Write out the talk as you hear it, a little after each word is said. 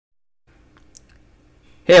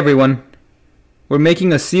Hey everyone, we're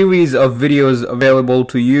making a series of videos available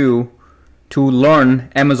to you to learn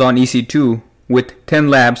Amazon EC2 with 10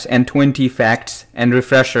 labs and 20 facts and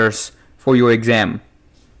refreshers for your exam.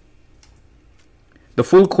 The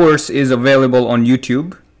full course is available on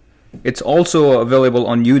YouTube. It's also available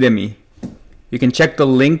on Udemy. You can check the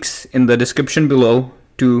links in the description below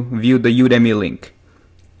to view the Udemy link.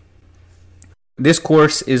 This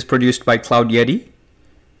course is produced by CloudYeti.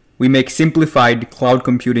 We make simplified cloud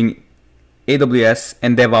computing, AWS,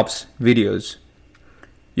 and DevOps videos.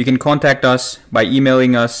 You can contact us by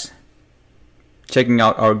emailing us, checking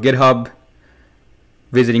out our GitHub,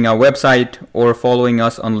 visiting our website, or following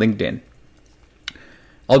us on LinkedIn.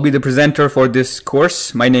 I'll be the presenter for this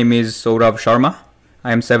course. My name is Saurav Sharma.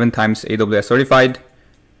 I am 7 times AWS certified.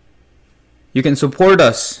 You can support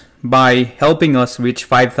us by helping us reach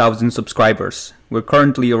 5,000 subscribers. We're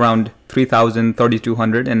currently around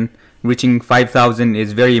 3,200 and reaching 5,000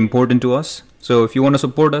 is very important to us. So if you want to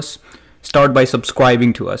support us, start by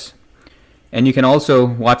subscribing to us. And you can also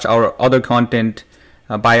watch our other content,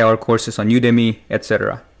 buy our courses on Udemy,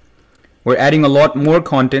 etc. We're adding a lot more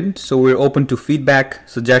content, so we're open to feedback,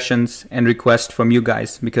 suggestions, and requests from you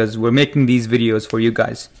guys because we're making these videos for you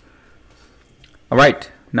guys. All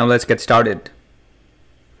right, now let's get started.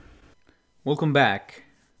 Welcome back.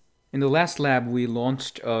 In the last lab, we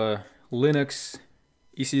launched a Linux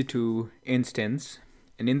EC2 instance,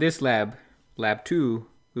 and in this lab, lab 2,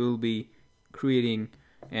 we will be creating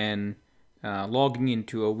and logging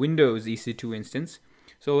into a Windows EC2 instance.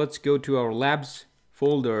 So let's go to our labs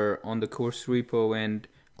folder on the course repo and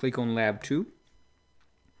click on lab 2.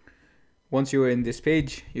 Once you are in this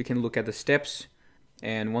page, you can look at the steps.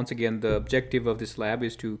 And once again, the objective of this lab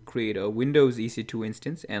is to create a Windows EC2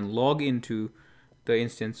 instance and log into the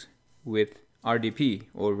instance with RDP,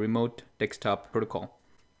 or Remote Desktop Protocol.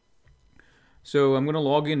 So I'm going to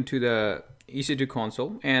log into the EC2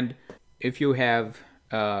 console, and if you have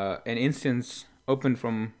an instance open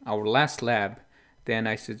from our last lab, then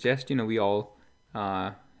I suggest we all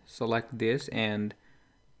select this and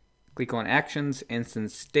click on Actions,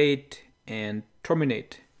 Instance State, and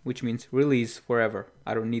Terminate, which means release forever.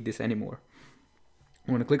 I don't need this anymore.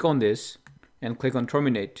 I'm going to click on this and click on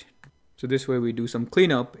Terminate. So this way we do some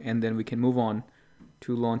cleanup and then we can move on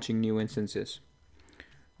to launching new instances.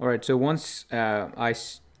 Alright, so once I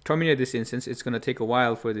terminate this instance, it's going to take a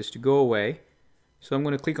while for this to go away. So I'm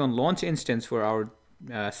going to click on Launch Instance for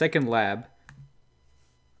our second lab.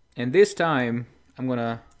 And this time I'm going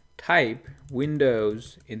to type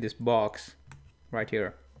Windows in this box right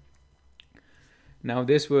here. Now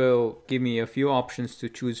this will give me a few options to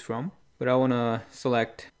choose from, but I want to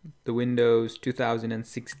select the Windows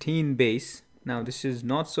 2016 base. Now this is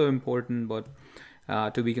not so important, but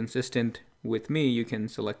to be consistent with me, you can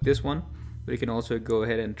select this one, but you can also go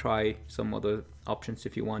ahead and try some other options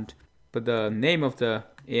if you want. But the name of the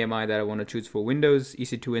AMI that I want to choose for Windows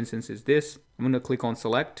EC2 instance is this. I'm going to click on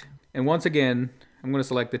Select, and once again I'm going to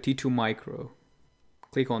select the T2 Micro.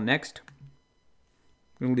 Click on Next.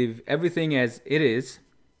 I'm going to leave everything as it is.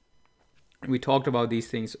 We talked about these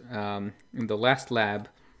things in the last lab.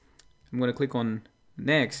 I'm going to click on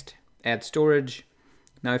Next, Add Storage.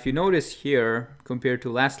 Now if you notice here, compared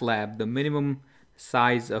to last lab, the minimum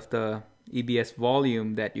size of the EBS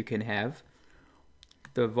volume that you can have,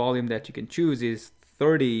 the volume that you can choose is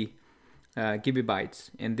 30 gigabytes,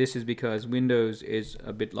 and this is because Windows is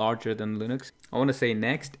a bit larger than Linux. I want to say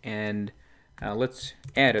Next, and let's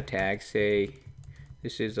add a tag, say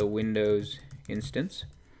this is a Windows instance,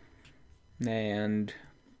 and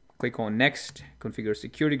click on Next, configure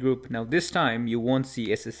security group. Now this time you won't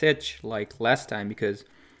see SSH like last time because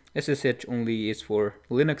SSH only is for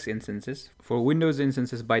Linux instances. For Windows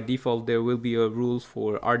instances, by default there will be a rule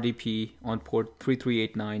for RDP on port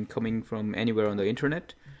 3389 coming from anywhere on the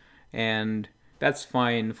internet, and that's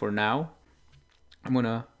fine for now. I'm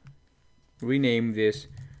gonna rename this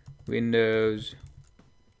Windows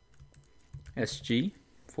SG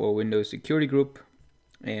for Windows Security Group,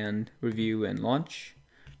 and review and launch.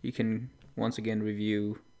 You can once again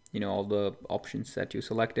review all the options that you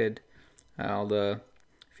selected, all the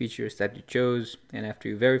features that you chose, and after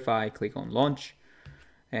you verify, click on launch.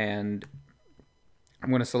 And I'm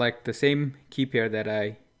going to select the same key pair that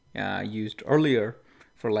I used earlier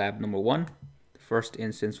for lab number 1, the first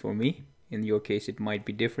instance for me. In your case it might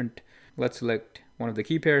be different. Let's select one of the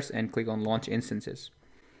key pairs and click on launch instances.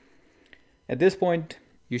 At this point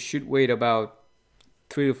you should wait about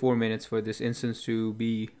 3 to 4 minutes for this instance to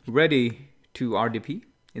be ready to RDP.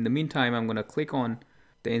 In the meantime, I'm going to click on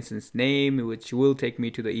the instance name, which will take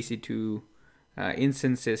me to the EC2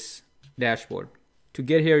 instances dashboard. To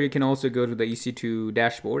get here, you can also go to the EC2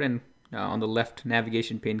 dashboard and on the left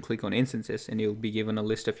navigation pane, click on instances, and you'll be given a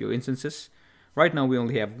list of your instances. Right now we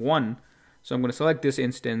only have one, so I'm going to select this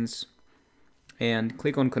instance and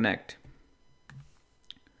click on connect.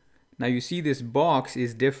 Now you see this box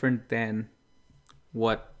is different than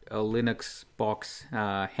what a Linux box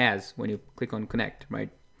has when you click on connect, right?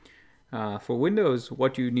 For Windows,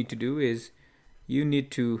 what you need to do is you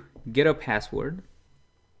need to get a password,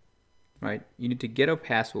 right? You need to get a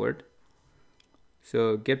password.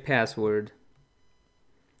 So get password,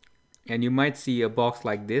 and you might see a box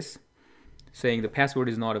like this saying the password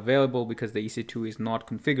is not available because the EC2 is not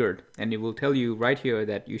configured, and it will tell you right here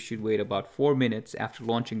that you should wait about 4 minutes after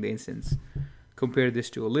launching the instance. Compare this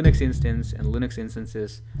to a Linux instance, and Linux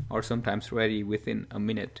instances are sometimes ready within a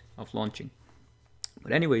minute of launching.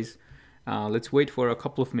 But anyways, let's wait for a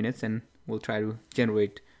couple of minutes and we'll try to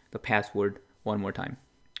generate the password one more time.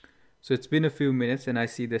 So it's been a few minutes and I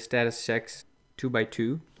see the status checks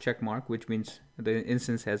 2x2 check mark, which means the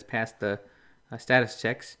instance has passed the status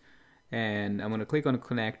checks. And I'm going to click on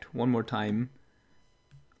connect one more time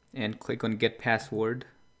and click on get password.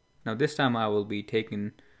 Now this time I will be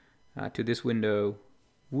taken to this window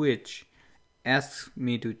which asks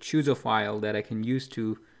me to choose a file that I can use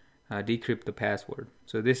to decrypt the password.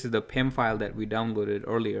 So this is the PEM file that we downloaded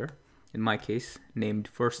earlier, in my case named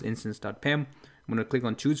firstinstance.pem. I'm going to click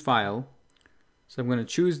on choose file. So I'm going to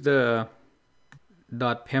choose the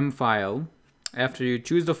 .pem file. After you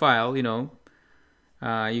choose the file,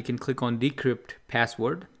 you can click on decrypt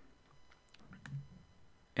password,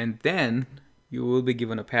 and then you will be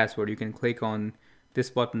given a password. You can click on this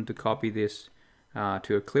button to copy this to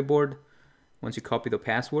your clipboard. Once you copy the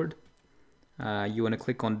password, you want to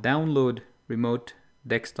click on download remote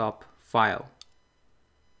desktop file,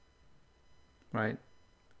 right?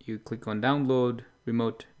 You click on download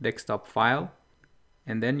remote desktop file,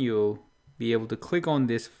 and then you'll be able to click on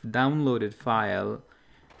this downloaded file,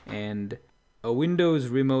 and a Windows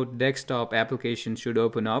remote desktop application should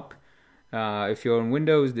open up. If you're on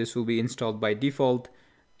Windows, this will be installed by default.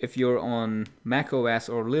 If you're on Mac OS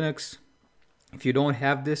or Linux, if you don't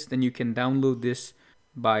have this, then you can download this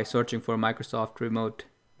by searching for Microsoft Remote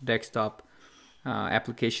Desktop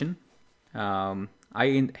application.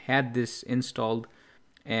 I had this installed,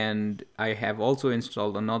 and I have also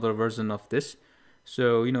installed another version of this.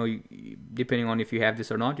 So, depending on if you have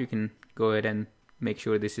this or not, you can go ahead and make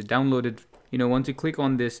sure this is downloaded. Once you click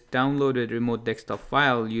on this downloaded remote desktop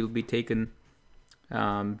file, you'll be taken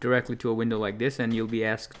directly to a window like this, and you'll be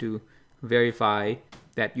asked to verify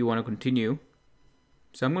that you want to continue.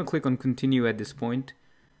 So I'm going to click on continue at this point.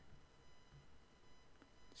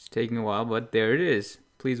 It's taking a while, but there it is.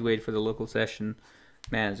 Please wait for the local session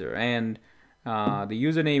manager. And the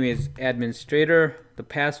username is administrator. The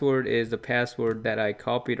password is the password that I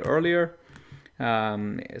copied earlier.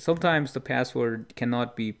 Sometimes the password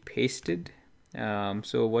cannot be pasted.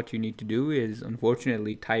 So what you need to do is,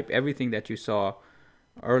 unfortunately, type everything that you saw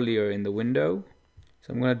earlier in the window.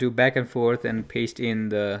 So I'm going to do back and forth and paste in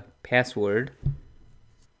the password.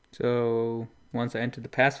 So once I enter the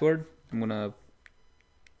password, I'm going to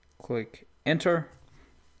click enter,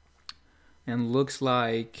 and looks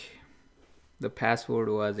like the password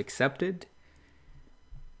was accepted.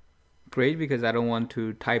 Great, because I don't want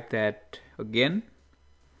to type that again.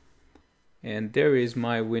 And there is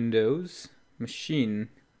my Windows machine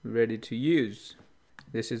ready to use.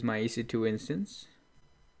 This is my EC2 instance,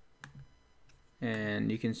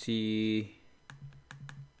 and you can see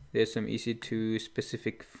there's some EC2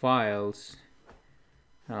 specific files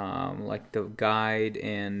like the guide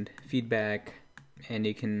and feedback, and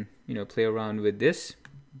you can play around with this.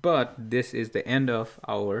 But this is the end of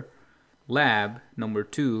our lab number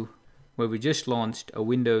 2, where we just launched a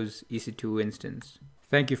Windows EC2 instance.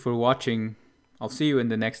 Thank you for watching. I'll see you in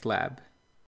the next lab.